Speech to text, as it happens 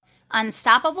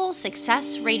Unstoppable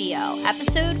Success Radio,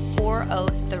 episode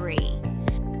 403.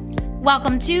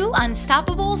 Welcome to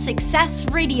Unstoppable Success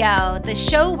Radio, the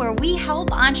show where we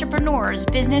help entrepreneurs,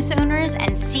 business owners,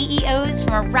 and CEOs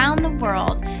from around the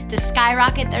world to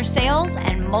skyrocket their sales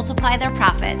and multiply their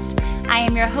profits. I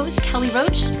am your host, Kelly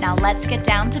Roach. Now let's get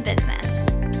down to business.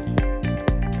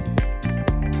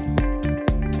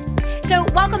 So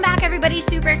welcome back, everybody.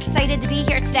 Super excited to be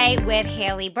here today with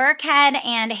Haley Burkhead.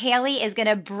 And Haley is going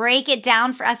to break it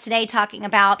down for us today, talking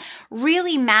about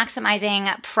really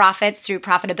maximizing profits through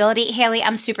profitability. Haley,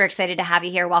 I'm super excited to have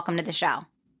you here. Welcome to the show.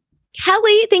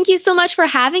 Kelly, thank you so much for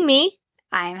having me.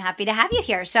 I'm happy to have you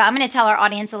here. So I'm going to tell our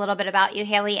audience a little bit about you,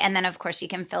 Haley, and then, of course, you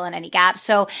can fill in any gaps.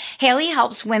 So Haley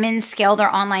helps women scale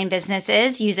their online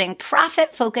businesses using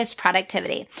profit-focused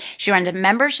productivity. She runs a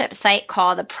membership site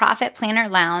called the Profit Planner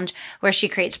Lounge, where she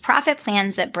creates profit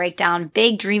plans that break down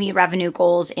big, dreamy revenue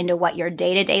goals into what your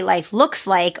day-to-day life looks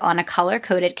like on a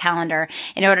color-coded calendar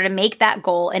in order to make that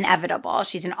goal inevitable.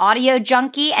 She's an audio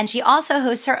junkie, and she also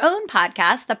hosts her own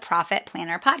podcast, the Profit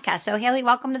Planner Podcast. So Haley,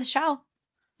 welcome to the show.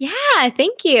 Yeah,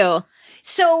 thank you.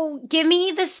 So give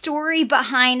me the story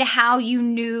behind how you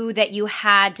knew that you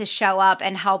had to show up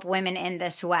and help women in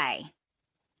this way.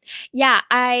 Yeah,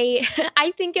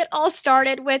 I think it all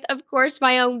started with, of course,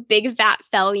 my own big fat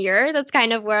failure. That's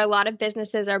kind of where a lot of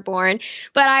businesses are born.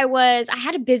 But I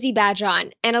had a busy badge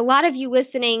on, and a lot of you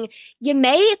listening, you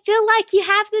may feel like you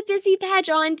have the busy badge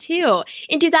on too.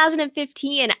 In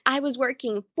 2015, I was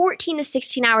working 14 to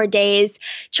 16-hour days,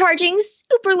 charging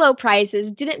super low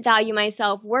prices, didn't value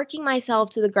myself, working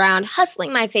myself to the ground,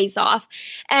 hustling my face off,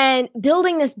 and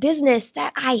building this business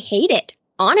that I hated.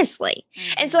 Honestly.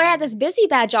 And so I had this busy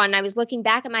badge on, and I was looking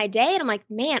back at my day, and I'm like,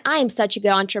 man, I am such a good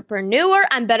entrepreneur.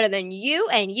 I'm better than you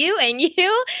and you and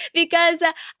you, because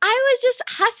I was just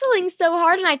hustling so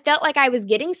hard, and I felt like I was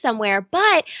getting somewhere,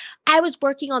 but I was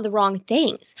working on the wrong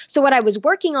things. So what I was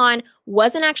working on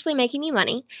wasn't actually making me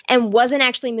money and wasn't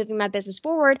actually moving my business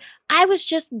forward. I was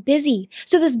just busy.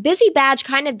 So this busy badge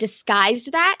kind of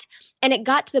disguised that. And it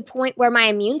got to the point where my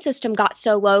immune system got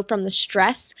so low from the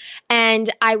stress, and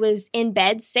I was in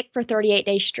bed sick for 38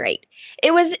 days straight.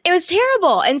 It was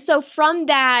terrible. And so from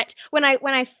that, when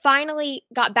I finally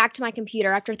got back to my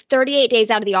computer after 38 days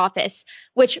out of the office,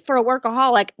 which for a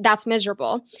workaholic, that's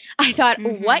miserable, I thought,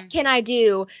 what can I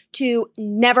do to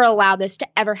never allow this to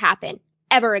ever happen,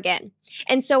 ever again?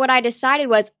 And so what I decided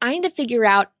was I need to figure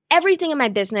out everything in my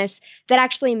business that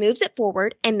actually moves it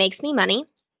forward and makes me money.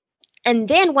 And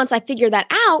then once I figure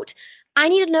that out, I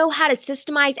need to know how to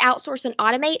systemize, outsource, and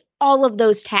automate all of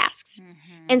those tasks.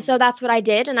 And so that's what I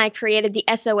did. And I created the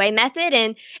SOA method.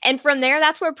 And from there,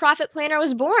 that's where Profit Planner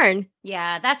was born.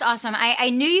 Yeah, that's awesome. I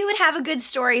knew you would have a good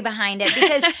story behind it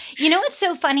because, you know, what's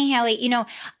so funny, Haley,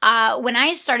 when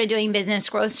I started doing business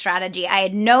growth strategy, I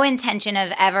had no intention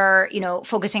of ever,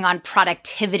 focusing on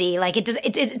productivity. Like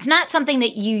it's not something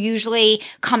that you usually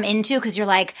come into because you're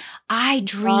like, I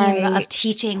dream of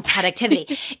teaching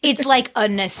productivity. It's like a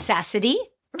necessity.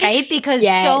 Right? Because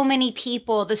so many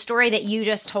people, the story that you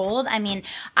just told, I mean,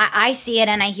 I see it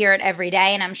and I hear it every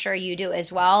day, and I'm sure you do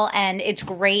as well. And it's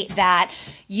great that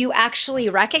you actually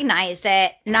recognize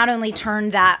it, not only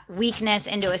turned that weakness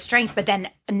into a strength, but then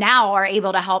now are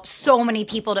able to help so many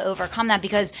people to overcome that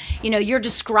because, you're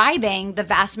describing the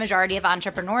vast majority of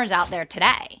entrepreneurs out there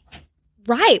today.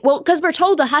 Right. Well, because we're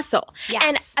told to hustle. Yes.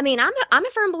 And I mean, I'm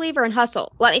a firm believer in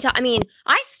hustle. Let me tell,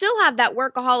 I still have that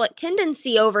workaholic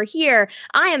tendency over here.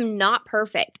 I am not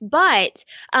perfect, but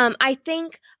I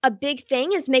think a big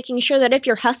thing is making sure that if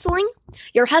you're hustling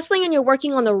and you're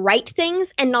working on the right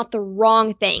things and not the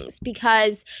wrong things.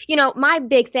 Because, my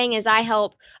big thing is I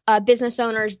help business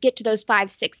owners get to those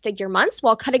 5-6 figure months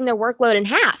while cutting their workload in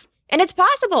half. And it's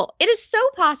possible. It is so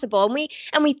possible.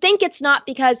 And we think it's not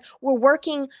because we're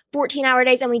working 14-hour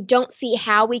days and we don't see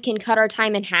how we can cut our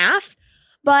time in half.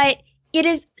 But it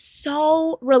is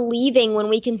so relieving when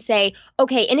we can say,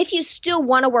 okay, and if you still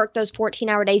want to work those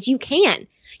 14-hour days, you can.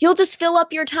 You'll just fill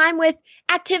up your time with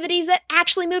activities that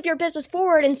actually move your business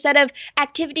forward instead of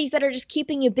activities that are just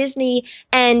keeping you busy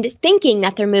and thinking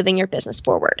that they're moving your business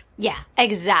forward. Yeah,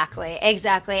 exactly.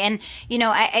 And,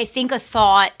 I think a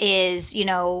thought is,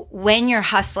 when you're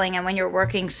hustling and when you're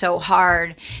working so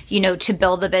hard, to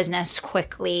build the business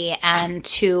quickly and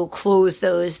to close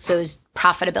those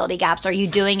profitability gaps, are you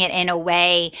doing it in a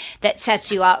way that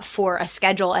sets you up for a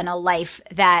schedule and a life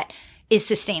that is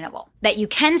sustainable, that you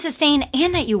can sustain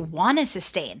and that you want to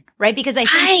sustain, right? Because I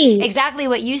think exactly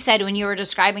what you said when you were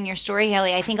describing your story,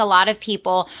 Haley, I think a lot of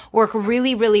people work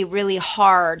really, really, really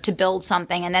hard to build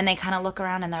something and then they kind of look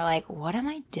around and they're like, what am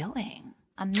I doing?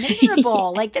 I'm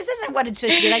miserable. Like, this isn't what it's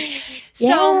supposed to be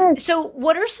like. So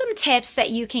what are some tips that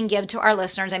you can give to our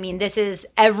listeners? I mean, this is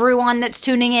everyone that's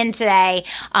tuning in today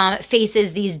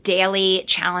faces these daily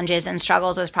challenges and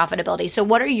struggles with profitability. So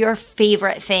what are your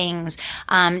favorite things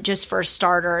just for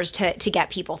starters to get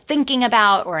people thinking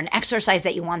about, or an exercise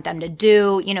that you want them to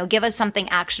do? You know, give us something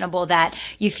actionable that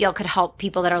you feel could help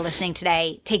people that are listening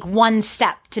today take one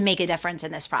step to make a difference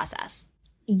in this process.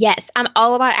 Yes, I'm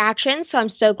all about action, so I'm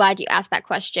so glad you asked that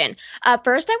question.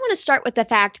 First, I want to start with the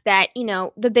fact that,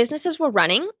 the businesses we're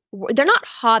running, they're not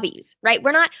hobbies, right?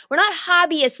 We're not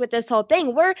hobbyists with this whole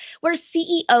thing. We're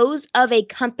CEOs of a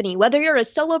company. Whether you're a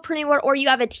solopreneur or you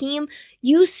have a team,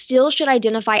 you still should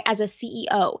identify as a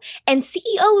CEO. And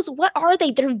CEOs, what are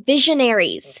they? They're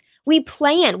visionaries. We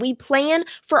plan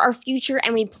for our future,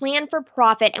 and we plan for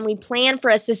profit, and we plan for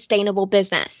a sustainable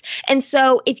business. And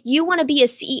so if you want to be a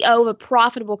CEO of a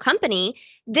profitable company,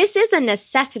 this is a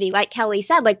necessity. Like Kelly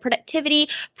said, like productivity,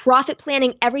 profit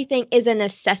planning, everything is a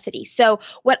necessity. So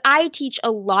what I teach a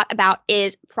lot about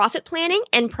is profit planning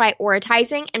and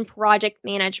prioritizing and project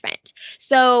management.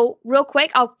 So real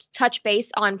quick, I'll touch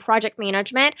base on project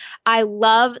management. I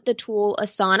love the tool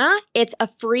Asana. It's a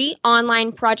free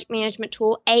online project management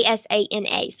tool,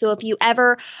 ASANA. So if you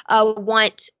ever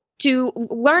want to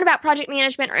learn about project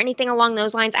management or anything along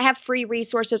those lines, I have free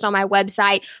resources on my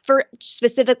website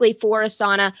specifically for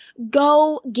Asana.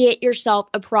 Go get yourself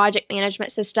a project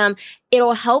management system.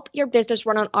 It'll help your business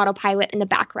run on autopilot in the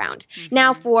background. Mm-hmm.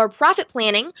 Now, for profit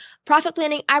planning,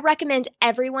 I recommend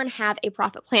everyone have a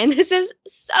profit plan. This is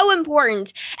so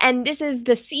important. And this is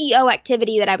the CEO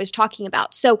activity that I was talking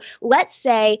about. So let's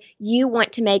say you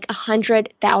want to make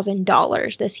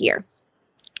 $100,000 this year.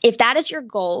 If that is your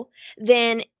goal,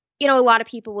 then a lot of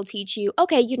people will teach you,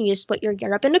 okay, you need to split your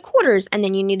year up into quarters, and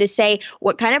then you need to say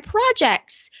what kind of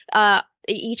projects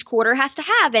each quarter has to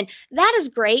have. And that is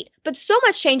great, but so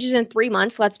much changes in 3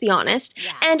 months, let's be honest.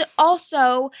 Yes. And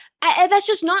also, that's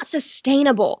just not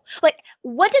sustainable. Like,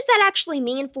 what does that actually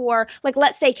mean for, like,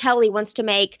 let's say Kelly wants to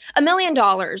make $1 million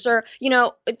or,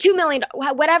 $2 million,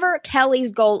 whatever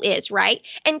Kelly's goal is, right?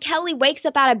 And Kelly wakes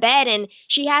up out of bed and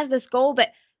she has this goal, but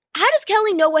how does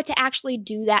Kelly know what to actually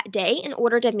do that day in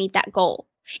order to meet that goal?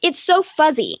 It's so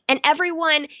fuzzy, and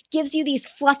everyone gives you these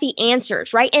fluffy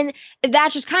answers, right? And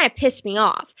that just kind of pissed me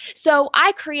off. So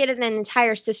I created an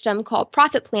entire system called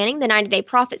Profit Planning, the 90-day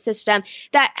profit system,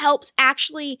 that helps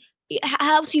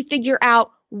you figure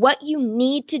out what you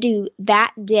need to do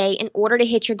that day in order to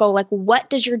hit your goal. Like, what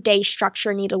does your day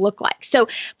structure need to look like? So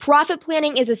profit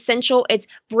planning is essential. It's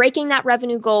breaking that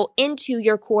revenue goal into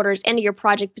your quarters, into your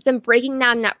project, but then breaking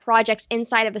down that projects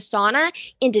inside of Asana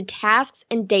into tasks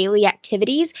and daily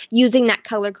activities using that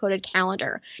color-coded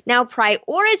calendar. Now,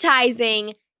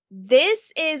 prioritizing,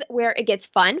 this is where it gets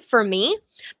fun for me,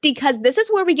 because this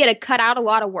is where we get to cut out a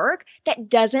lot of work that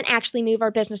doesn't actually move our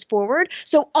business forward.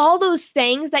 So all those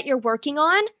things that you're working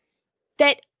on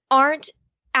that aren't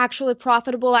actually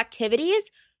profitable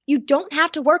activities, you don't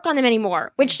have to work on them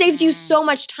anymore, which saves you so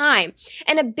much time.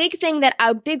 And a big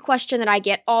question that I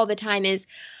get all the time is,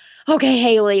 okay,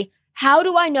 Haley, how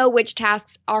do I know which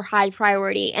tasks are high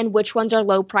priority and which ones are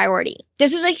low priority?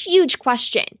 This is a huge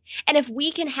question. And if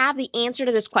we can have the answer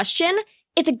to this question,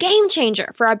 it's a game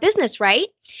changer for our business, right?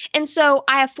 And so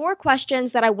I have 4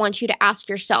 questions that I want you to ask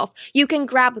yourself. You can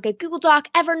grab like a Google Doc,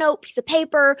 Evernote, piece of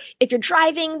paper. If you're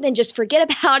driving, then just forget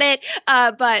about it.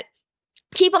 But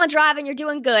keep on driving, you're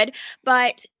doing good.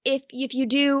 But if you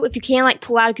can like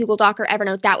pull out a Google Doc or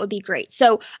Evernote, that would be great.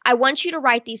 So I want you to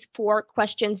write these 4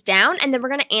 questions down, and then we're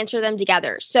going to answer them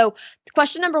together. So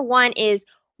question number 1 is,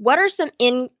 what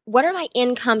are my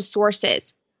income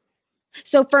sources?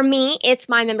 So for me, it's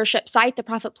my membership site, the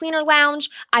Profit Planner Lounge.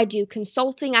 I do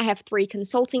consulting. I have 3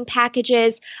 consulting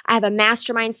packages. I have a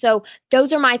mastermind. So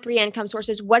those are my 3 income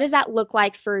sources. What does that look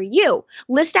like for you?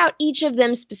 List out each of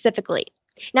them specifically.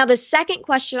 Now, the second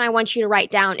question I want you to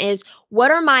write down is, what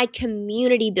are my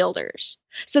community builders?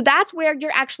 So that's where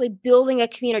you're actually building a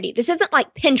community. This isn't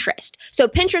like Pinterest. So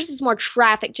Pinterest is more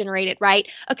traffic generated,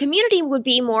 right? A community would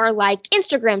be more like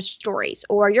Instagram stories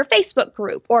or your Facebook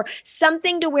group or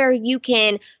something to where you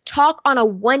can talk on a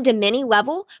one-to-many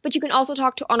level, but you can also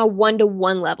talk on a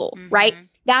one-to-one level, right?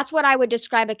 That's what I would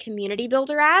describe a community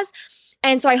builder as.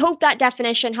 And so I hope that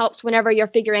definition helps whenever you're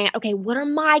figuring out, okay, what are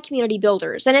my community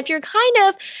builders? And if you're kind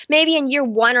of maybe in year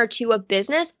 1 or 2 of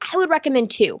business, I would recommend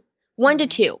 2, 1 to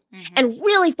 2, and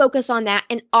really focus on that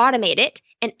and automate it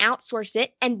and outsource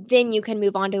it, and then you can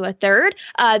move on to a third.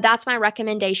 That's my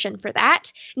recommendation for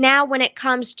that. Now, when it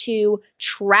comes to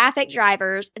traffic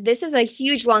drivers, this is a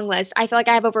huge long list. I feel like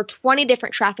I have over 20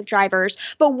 different traffic drivers,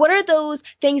 but what are those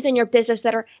things in your business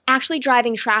that are actually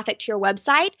driving traffic to your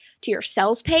website, to your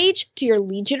sales page, to your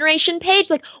lead generation page?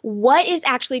 Like, what is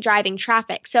actually driving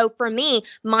traffic? So for me,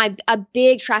 a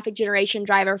big traffic generation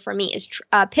driver for me is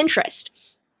Pinterest.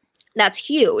 That's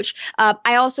huge.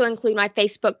 I also include my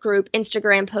Facebook group,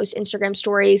 Instagram posts, Instagram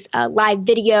stories, live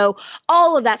video,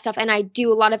 all of that stuff. And I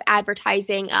do a lot of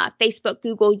advertising, Facebook,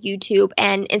 Google, YouTube,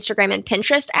 and Instagram and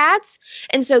Pinterest ads.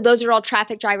 And so those are all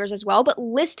traffic drivers as well. But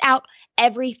list out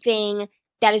everything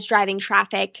that is driving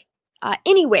traffic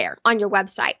anywhere on your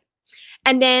website.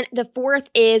 And then the fourth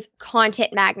is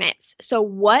content magnets. So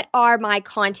what are my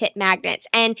content magnets?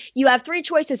 And you have three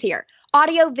choices here: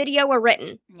 audio, video, or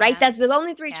written, right? That's the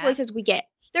only three choices we get.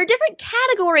 There are different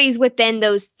categories within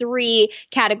those three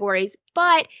categories,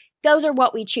 but those are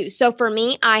what we choose. So for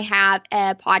me, I have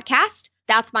a podcast.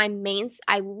 That's my main.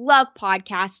 I love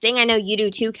podcasting. I know you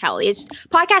do too, Kelly.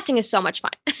 Podcasting is so much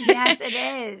fun. Yes, it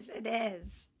is. It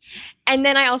is. And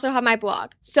then I also have my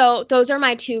blog. So those are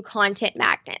my two content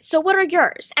magnets. So what are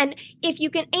yours? And if you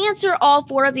can answer all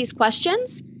four of these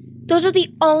questions, those are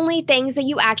the only things that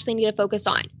you actually need to focus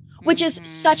on, which is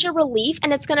such a relief.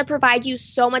 And it's going to provide you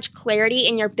so much clarity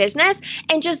in your business,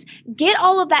 and just get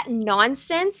all of that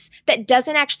nonsense that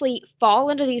doesn't actually fall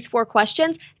into these four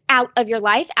questions out of your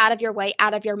life, out of your way,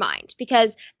 out of your mind.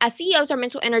 Because as CEOs, our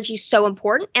mental energy is so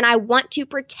important. And I want to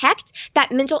protect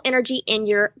that mental energy in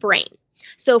your brain.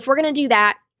 So if we're going to do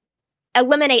that,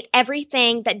 eliminate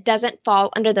everything that doesn't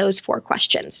fall under those four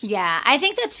questions. Yeah, I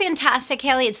think that's fantastic,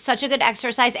 Haley. It's such a good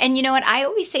exercise. And you know what? I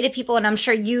always say to people, and I'm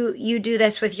sure you do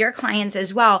this with your clients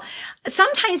as well,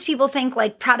 sometimes people think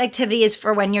like productivity is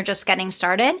for when you're just getting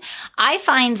started. I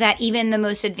find that even the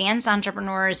most advanced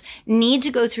entrepreneurs need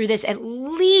to go through this at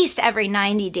least every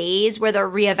 90 days, where they're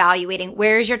reevaluating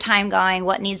where's your time going,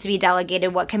 what needs to be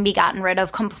delegated, what can be gotten rid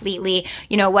of completely,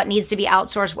 what needs to be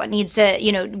outsourced, what needs to,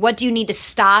 what do you need to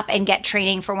stop and get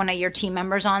training for one of your team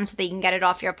members on so that you can get it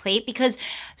off your plate. Because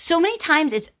so many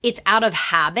times it's out of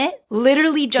habit,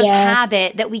 literally just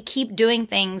habit, that we keep doing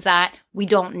things that we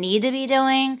don't need to be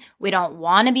doing, we don't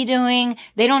want to be doing,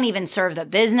 they don't even serve the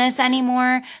business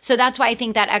anymore. So that's why I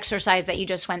think that exercise that you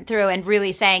just went through and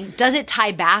really saying, does it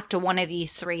tie back to one of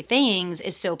these three things,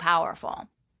 is so powerful.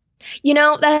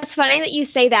 That's funny that you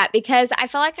say that, because I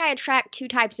feel like I attract two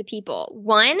types of people.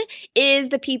 One is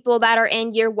the people that are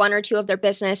in year one or two of their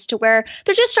business, to where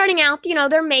they're just starting out,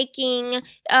 they're making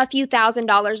a few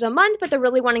 $1,000s a month, but they're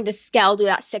really wanting to scale to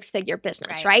that six-figure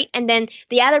business, right? And then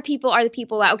the other people are the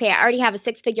people that, okay, I already have a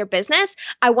six-figure business.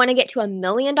 I want to get to $1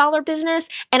 million business,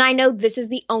 and I know this is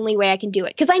the only way I can do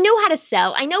it, because I know how to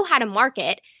sell. I know how to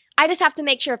market. I just have to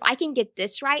make sure if I can get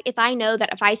this right, if I know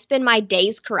that if I spend my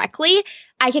days correctly,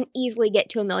 I can easily get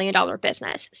to $1 million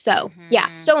business. So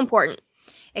yeah, so important.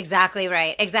 Exactly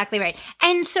right. Exactly right.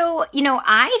 And so,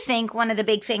 I think one of the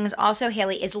big things also,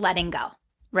 Haley, is letting go.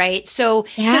 Right. So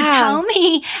tell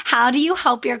me, how do you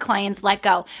help your clients let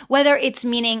go? Whether it's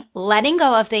meaning letting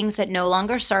go of things that no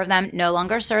longer serve them, no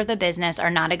longer serve the business, are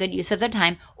not a good use of their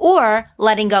time, or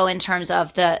letting go in terms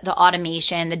of the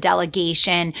automation, the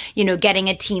delegation, getting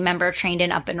a team member trained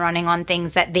and up and running on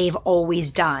things that they've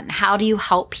always done. How do you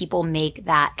help people make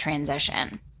that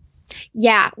transition?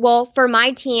 Yeah. Well, for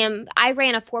my team, I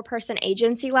ran a 4-person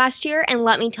agency last year, and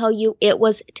let me tell you, it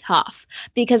was tough,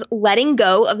 because letting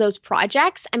go of those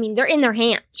projects, they're in their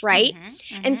hands, right?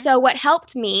 And so what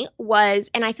helped me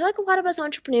was, and I feel like a lot of us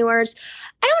entrepreneurs,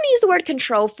 I don't want to use the word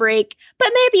control freak,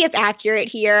 but maybe it's accurate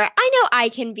here. I know I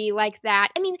can be like that.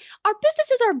 Our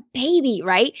business is our baby,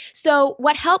 right? So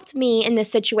what helped me in this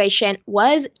situation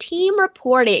was team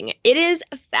reporting. It is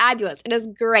fabulous. It is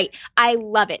great. I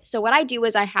love it. So what I do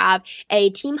is I have a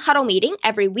team huddle meeting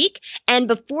every week. And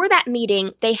before that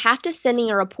meeting, they have to send me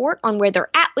a report on where they're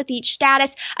at with each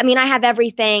status. I have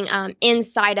everything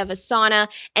inside of Asana,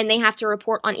 and they have to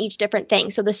report on each different thing.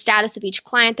 So the status of each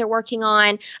client they're working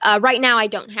on. Right now, I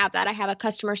don't have that. I have a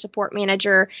customer support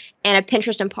manager and a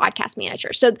Pinterest and podcast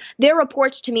manager. So their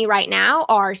reports to me right now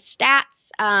are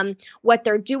stats, what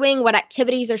they're doing, what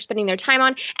activities they're spending their time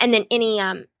on, and then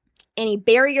any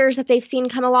barriers that they've seen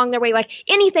come along their way, like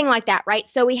anything like that, right?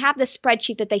 So we have the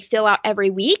spreadsheet that they fill out every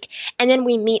week, and then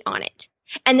we meet on it.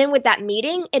 And then with that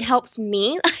meeting, it helps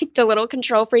me, like the little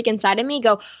control freak inside of me,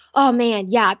 go, oh man,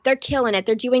 yeah, they're killing it.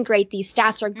 They're doing great. These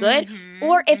stats are good.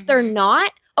 Or if they're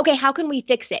not, okay, how can we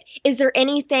fix it? Is there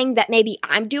anything that maybe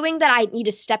I'm doing that I need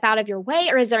to step out of your way?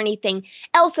 Or is there anything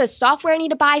else as software I need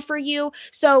to buy for you?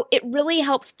 So it really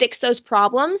helps fix those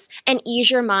problems and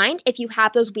ease your mind if you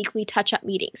have those weekly touch-up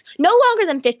meetings. No longer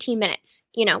than 15 minutes,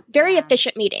 very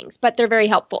efficient meetings, but they're very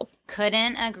helpful.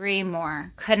 Couldn't agree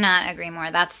more. Could not agree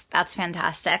more. That's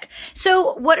fantastic.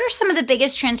 So what are some of the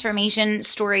biggest transformation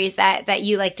stories that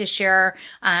you like to share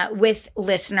with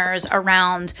listeners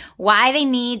around why they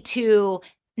need to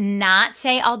not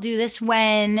say I'll do this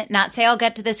not say I'll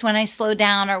get to this when I slow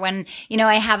down or when,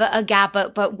 I have a gap,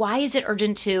 but why is it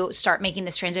urgent to start making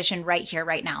this transition right here,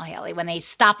 right now, Haley? When they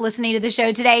stop listening to the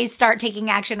show today, start taking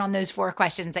action on those 4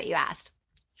 questions that you asked.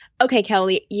 Okay,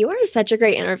 Kelly, you are such a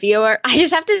great interviewer. I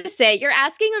just have to say, you're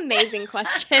asking amazing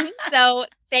questions. So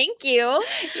thank you.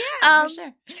 Yeah, for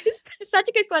sure. Such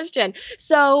a good question.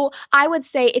 So I would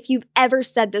say if you've ever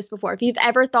said this before, if you've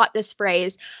ever thought this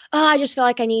phrase, I just feel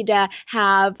like I need to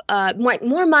have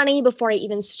more money before I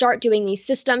even start doing these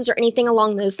systems or anything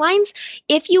along those lines.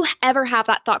 If you ever have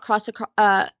that thought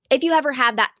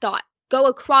go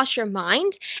across your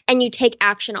mind and you take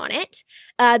action on it,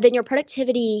 then your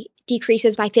productivity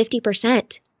decreases by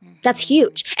 50%. That's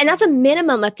huge. And that's a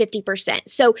minimum of 50%.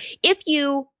 So if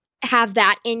you have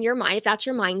that in your mind, if that's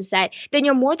your mindset, then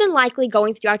you're more than likely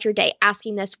going throughout your day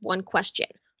asking this one question.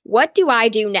 What do I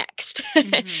do next?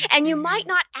 And you might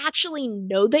not actually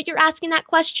know that you're asking that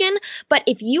question, but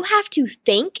if you have to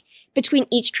think between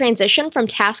each transition from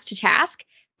task to task,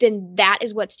 then that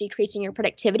is what's decreasing your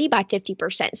productivity by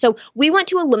 50%. So we want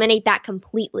to eliminate that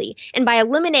completely. And by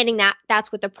eliminating that,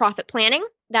 that's with the profit planning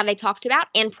that I talked about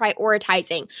and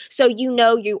prioritizing. So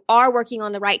you are working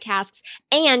on the right tasks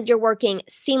and you're working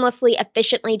seamlessly,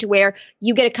 efficiently to where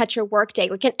you get to cut your workday.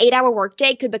 Like an 8-hour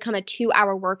workday could become a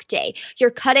 2-hour workday. You're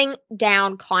cutting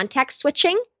down context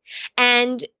switching.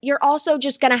 And you're also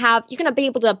just you're going to be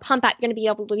able to pump out, you're going to be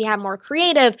able to have more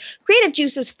creative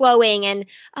juices flowing, and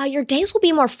your days will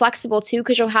be more flexible too,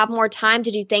 because you'll have more time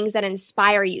to do things that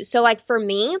inspire you. So like for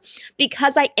me,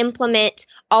 because I implement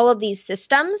all of these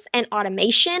systems and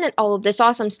automation and all of this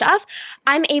awesome stuff,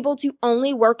 I'm able to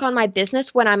only work on my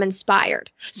business when I'm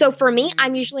inspired. So for me,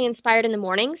 I'm usually inspired in the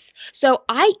mornings. So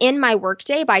I end my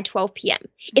workday by 12 p.m.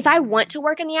 If I want to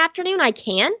work in the afternoon, I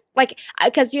can.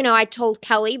 Because, I told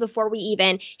Kelly before we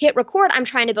even hit record, I'm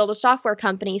trying to build a software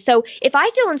company. So if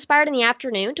I feel inspired in the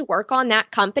afternoon to work on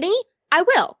that company, I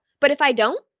will. But if I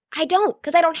don't,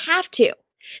 because I don't have to.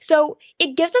 So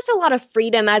it gives us a lot of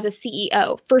freedom as a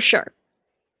CEO, for sure.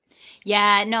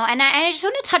 Yeah, no, and I just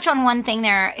want to touch on one thing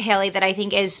there, Haley, that I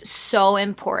think is so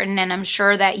important. And I'm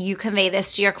sure that you convey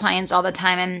this to your clients all the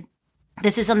time. And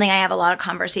this is something I have a lot of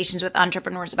conversations with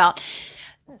entrepreneurs about.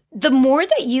 The more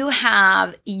that you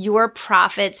have your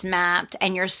profits mapped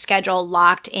and your schedule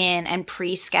locked in and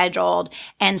pre-scheduled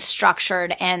and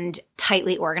structured and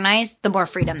tightly organized, the more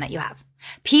freedom that you have.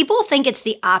 People think it's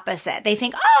the opposite. They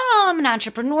think, I'm an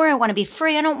entrepreneur. I want to be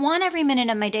free. I don't want every minute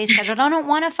of my day scheduled. I don't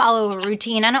want to follow a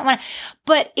routine. I don't want to.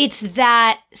 But it's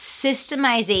that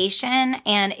systemization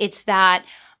and it's that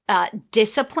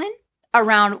discipline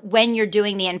around when you're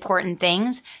doing the important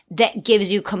things that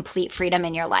gives you complete freedom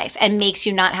in your life and makes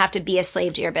you not have to be a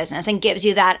slave to your business and gives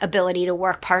you that ability to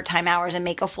work part-time hours and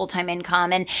make a full-time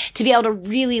income and to be able to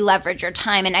really leverage your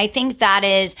time. And I think that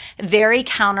is very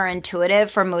counterintuitive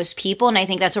for most people. And I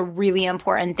think that's a really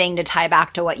important thing to tie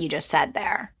back to what you just said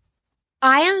there.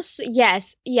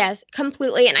 Yes,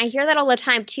 completely. And I hear that all the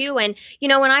time too. And,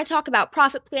 when I talk about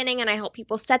profit planning and I help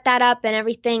people set that up and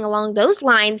everything along those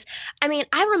lines,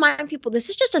 I remind people this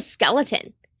is just a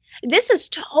skeleton. This is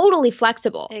totally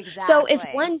flexible. Exactly. So if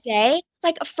one day,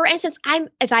 for instance,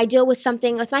 if I deal with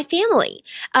something with my family,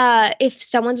 if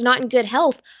someone's not in good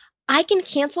health, I can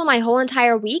cancel my whole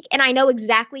entire week and I know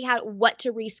exactly what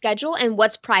to reschedule and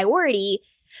what's priority,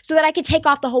 so that I could take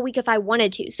off the whole week if I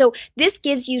wanted to. So this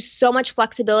gives you so much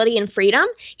flexibility and freedom.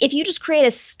 If you just create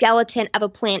a skeleton of a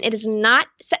plan, it is not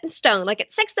set in stone. Like at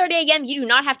 6:30 a.m., you do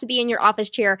not have to be in your office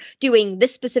chair doing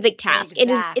this specific task.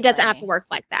 Exactly. It doesn't have to work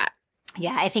like that.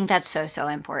 Yeah, I think that's so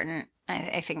important.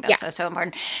 I think that's so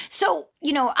important. So,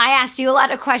 I asked you a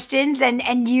lot of questions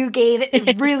and you gave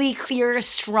really clear,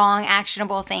 strong,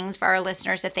 actionable things for our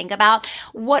listeners to think about.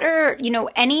 What are,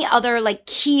 any other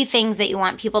key things that you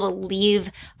want people to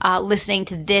leave listening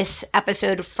to this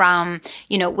episode from,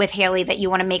 with Haley that you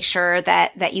want to make sure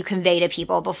that you convey to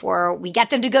people before we get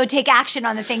them to go take action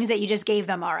on the things that you just gave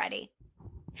them already?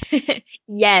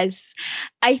 Yes.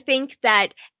 I think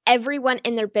that everyone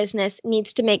in their business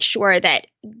needs to make sure that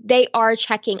they are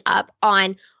checking up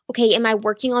on, okay, am I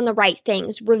working on the right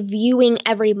things? Reviewing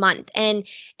every month and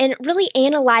really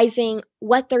analyzing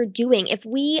what they're doing. If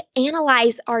we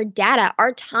analyze our data,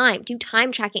 our time, do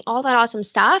time tracking, all that awesome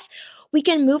stuff, we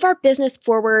can move our business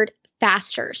forward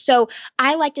faster. So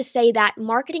I like to say that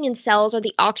marketing and sales are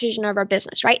the oxygen of our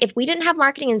business, right? If we didn't have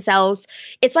marketing and sales,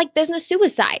 it's like business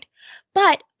suicide.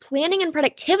 But planning and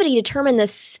productivity determine the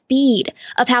speed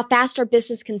of how fast our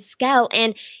business can scale.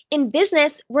 And in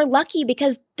business, we're lucky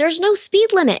because there's no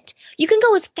speed limit. You can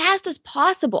go as fast as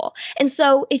possible. And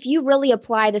so if you really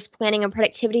apply this planning and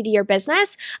productivity to your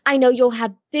business, I know you'll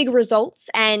have big results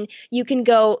and you can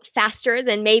go faster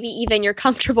than maybe even you're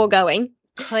comfortable going.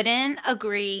 Couldn't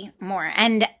agree more.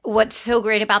 And what's so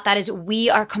great about that is we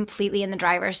are completely in the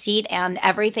driver's seat, and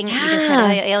everything that you just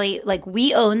said, Haley, like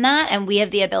we own that and we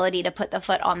have the ability to put the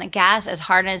foot on the gas as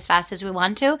hard and as fast as we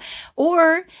want to.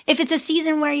 Or if it's a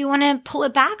season where you want to pull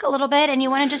it back a little bit and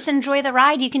you want to just enjoy the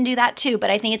ride, you can do that too. But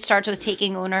I think it starts with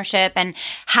taking ownership and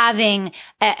having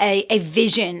a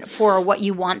vision for what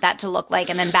you want that to look like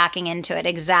and then backing into it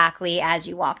exactly as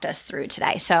you walked us through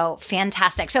today. So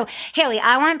fantastic. So Haley,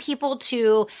 I want people to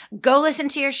go listen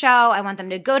to your show. I want them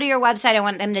to go to your website. I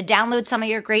want them to download some of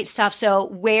your great stuff. So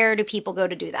where do people go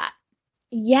to do that?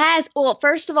 Yes. Well,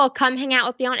 first of all, come hang out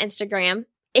with me on Instagram.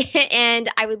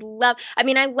 And I love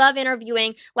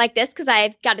interviewing like this because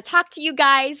I've got to talk to you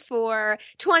guys for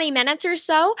 20 minutes or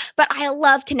so, but I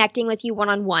love connecting with you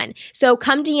one-on-one. So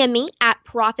come DM me at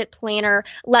Profit Planner.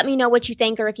 Let me know what you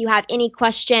think, or if you have any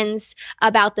questions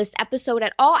about this episode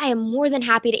at all, I am more than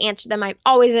happy to answer them. I'm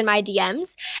always in my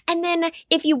DMs. And then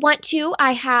if you want to,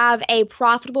 I have a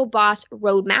Profitable Boss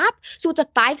roadmap. So it's a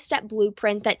 5-step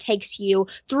blueprint that takes you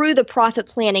through the profit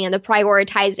planning and the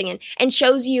prioritizing and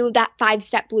shows you that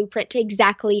 5-step blueprint to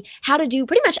exactly how to do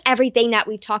pretty much everything that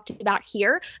we've talked about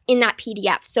here in that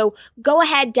PDF. So go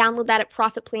ahead, download that at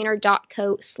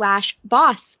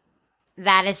profitplanner.co/boss.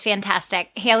 That is fantastic.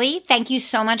 Haley, thank you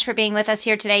so much for being with us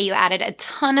here today. You added a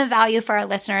ton of value for our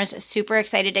listeners. Super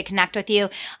excited to connect with you.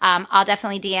 I'll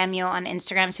definitely DM you on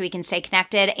Instagram so we can stay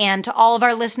connected. And to all of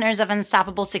our listeners of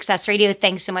Unstoppable Success Radio,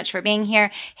 thanks so much for being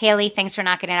here. Haley, thanks for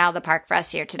knocking it out of the park for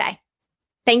us here today.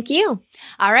 Thank you.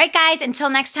 All right, guys,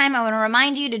 until next time, I want to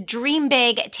remind you to dream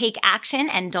big, take action,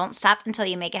 and don't stop until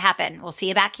you make it happen. We'll see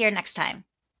you back here next time.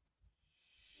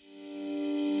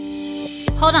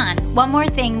 Hold on, one more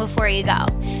thing before you go.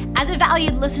 As a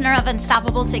valued listener of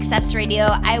Unstoppable Success Radio,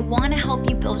 I want to help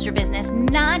you build your business,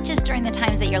 not just during the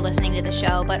times that you're listening to the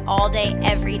show, but all day,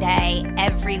 every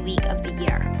week of the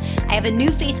year. I have a new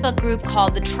Facebook group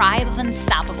called the Tribe of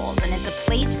Unstoppables, and it's a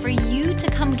place for you to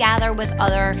come gather with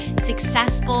other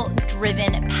successful,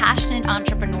 driven, passionate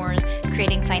entrepreneurs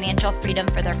creating financial freedom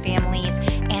for their families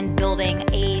and building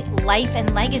a life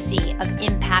and legacy of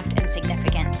impact and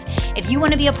significance. If you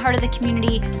want to be a part of the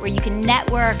community where you can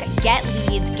network, get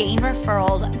leads, gain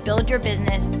referrals, build your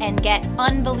business, and get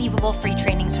unbelievable free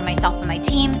trainings from myself and my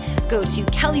team, go to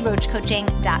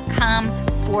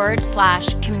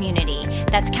kellyroachcoaching.com/community.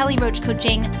 That's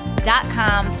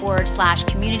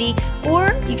kellyroachcoaching.com/community,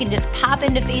 or you can just pop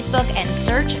into Facebook and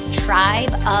search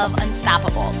Tribe of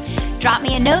Unstoppables. Drop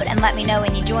me a note and let me know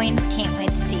when you join. Can't wait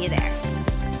to see you there.